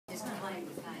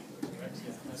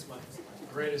That's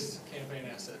my greatest campaign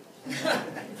asset.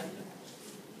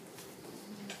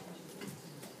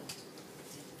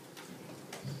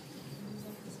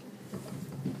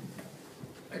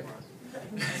 Hey, Mark.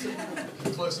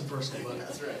 Close and personal, buddy.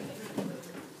 That's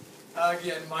right.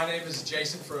 Again, my name is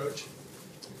Jason Frodge,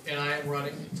 and I am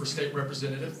running for state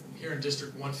representative here in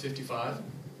District 155.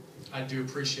 I do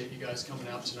appreciate you guys coming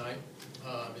out tonight.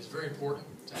 It's very important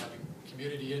to have a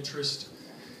community interest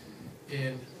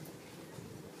in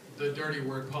the dirty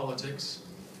word politics,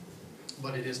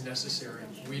 but it is necessary.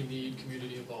 We need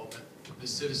community involvement, the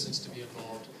citizens to be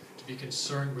involved, to be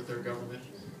concerned with their government,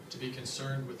 to be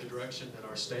concerned with the direction that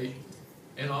our state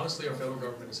and honestly our federal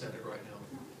government is headed right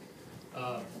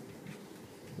now.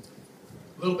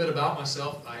 A little bit about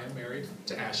myself. I am married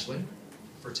to Ashley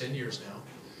for 10 years now.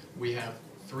 We have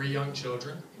 3 young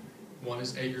children. One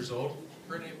is 8 years old.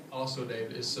 Her name, also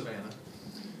David, is Savannah.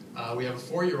 We have a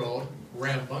 4-year-old,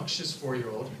 rambunctious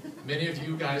 4-year-old. Many of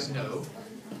you guys know.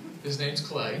 His name's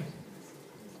Clay.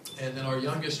 And then our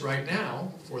youngest right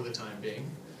now, for the time being,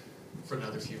 for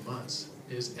another few months,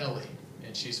 is Ellie.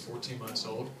 And she's 14 months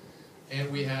old. And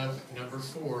we have number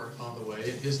 4 on the way,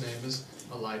 and his name is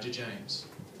Elijah James.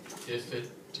 If it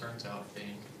turns out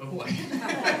being a boy.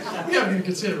 We haven't even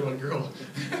considered one girl.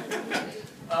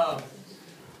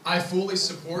 I fully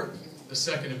support the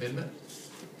Second Amendment.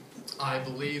 I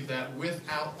believe that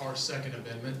without our Second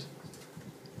Amendment,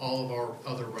 all of our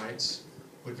other rights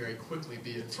would very quickly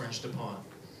be infringed upon.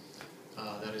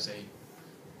 That is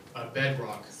a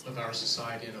bedrock of our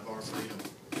society and of our freedom.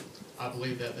 I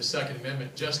believe that the Second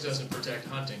Amendment just doesn't protect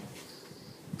hunting,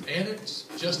 and it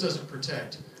just doesn't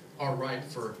protect our right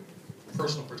for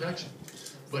personal protection,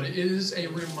 but it is a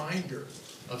reminder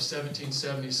of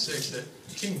 1776 that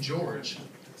King George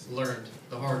learned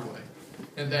the hard way,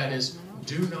 and that is,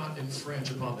 do not infringe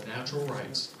upon the natural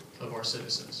rights of our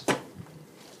citizens.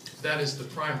 That is the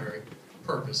primary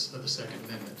purpose of the Second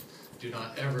Amendment. Do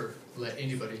not ever let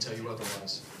anybody tell you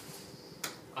otherwise.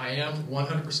 I am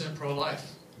 100%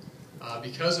 pro-life.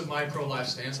 Because of my pro-life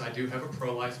stance, I do have a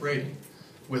pro-life rating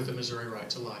with the Missouri Right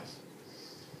to Life.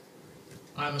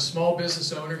 I'm a small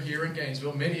business owner here in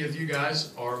Gainesville. Many of you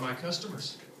guys are my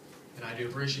customers, and I do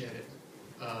appreciate it.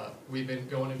 We've been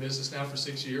going in business now for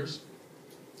 6 years,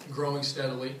 growing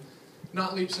steadily.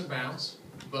 Not leaps and bounds,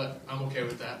 but I'm okay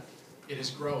with that. It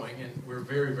is growing, and we're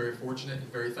very, very fortunate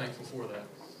and very thankful for that.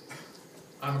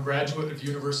 I'm a graduate of the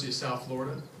University of South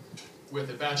Florida with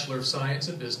a Bachelor of Science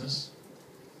in Business.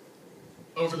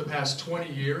 Over the past 20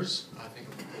 years, I think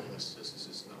I'm going to pull this. This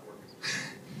is not working.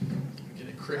 I'm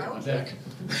getting a crick on my deck.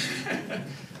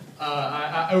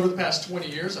 Over the past 20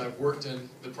 years, I've worked in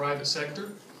the private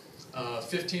sector.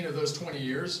 15 of those 20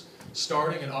 years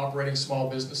starting and operating small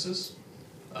businesses.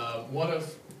 One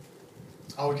of,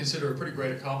 I would consider a pretty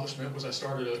great accomplishment, was I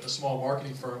started a small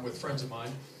marketing firm with friends of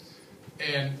mine.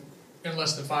 And in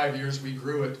less than 5 years, we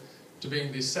grew it to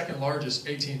being the second largest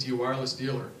AT&T wireless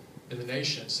dealer in the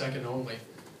nation, second only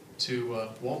to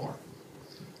Walmart.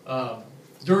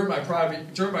 During my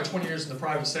 20 years in the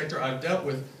private sector, I've dealt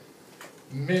with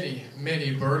many,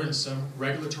 many burdensome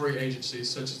regulatory agencies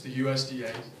such as the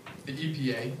USDA, the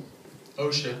EPA,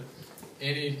 OSHA,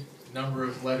 any number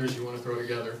of letters you want to throw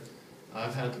together.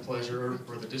 I've had the pleasure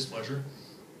or the displeasure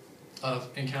of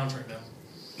encountering them.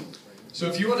 So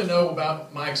if you want to know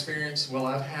about my experience, well,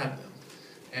 I've had them,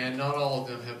 and not all of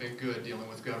them have been good dealing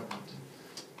with government.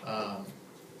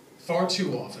 Far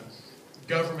too often,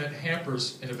 government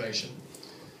hampers innovation.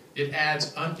 It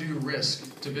adds undue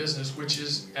risk to business, which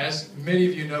is, as many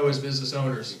of you know as business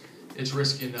owners, it's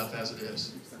risky enough as it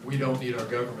is. We don't need our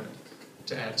government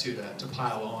to add to that, to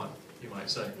pile on, you might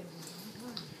say.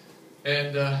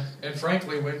 And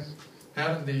frankly, when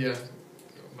having the, am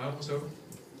I almost over?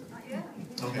 Not yet.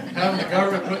 Okay. Having the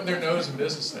government putting their nose in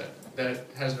business that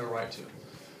has no right to.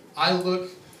 I look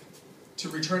to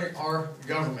returning our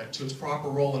government to its proper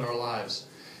role in our lives,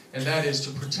 and that is to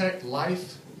protect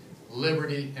life,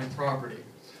 liberty, and property.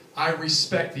 I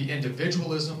respect the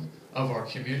individualism of our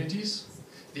communities,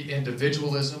 the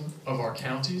individualism of our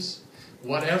counties.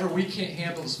 Whatever we can't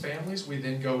handle as families, we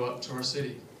then go up to our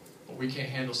city. What we can't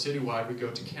handle citywide, we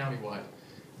go to countywide.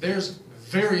 There's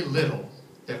very little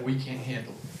that we can't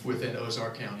handle within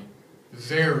Ozark County.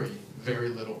 Very, very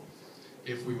little.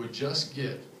 If we would just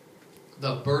get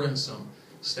the burdensome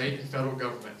state and federal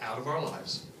government out of our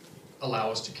lives, allow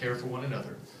us to care for one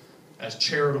another as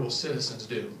charitable citizens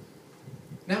do.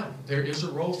 Now, there is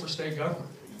a role for state government.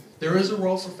 There is a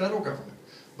role for federal government.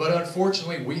 But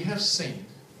unfortunately, we have seen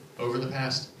over the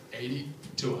past 80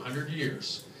 to 100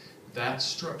 years that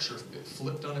structure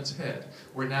flipped on its head,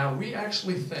 where now we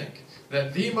actually think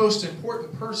that the most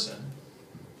important person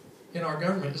in our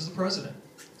government is the president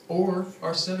or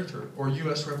our senator or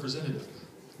U.S. representative.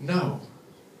 No,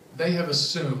 they have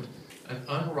assumed an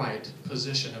unright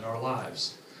position in our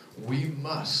lives. We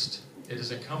must, it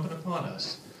is incumbent upon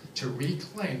us to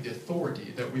reclaim the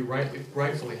authority that we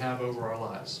rightfully have over our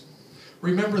lives.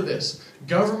 Remember this,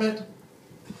 government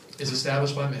is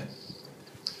established by men.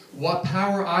 What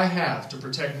power I have to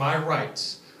protect my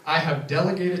rights, I have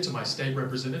delegated to my state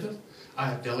representative, I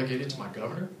have delegated to my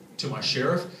governor, to my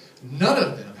sheriff. None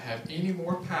of them have any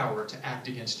more power to act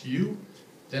against you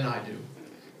than I do.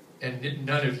 And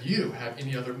none of you have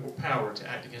any other more power to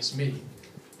act against me.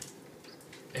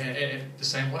 And the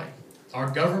same way, our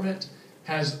government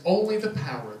has only the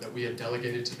power that we have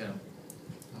delegated to them.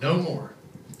 No more.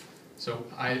 So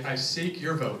I seek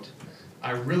your vote.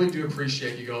 I really do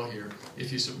appreciate you all here.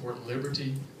 If you support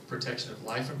liberty, protection of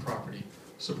life and property,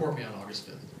 support me on August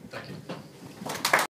 5th. Thank you.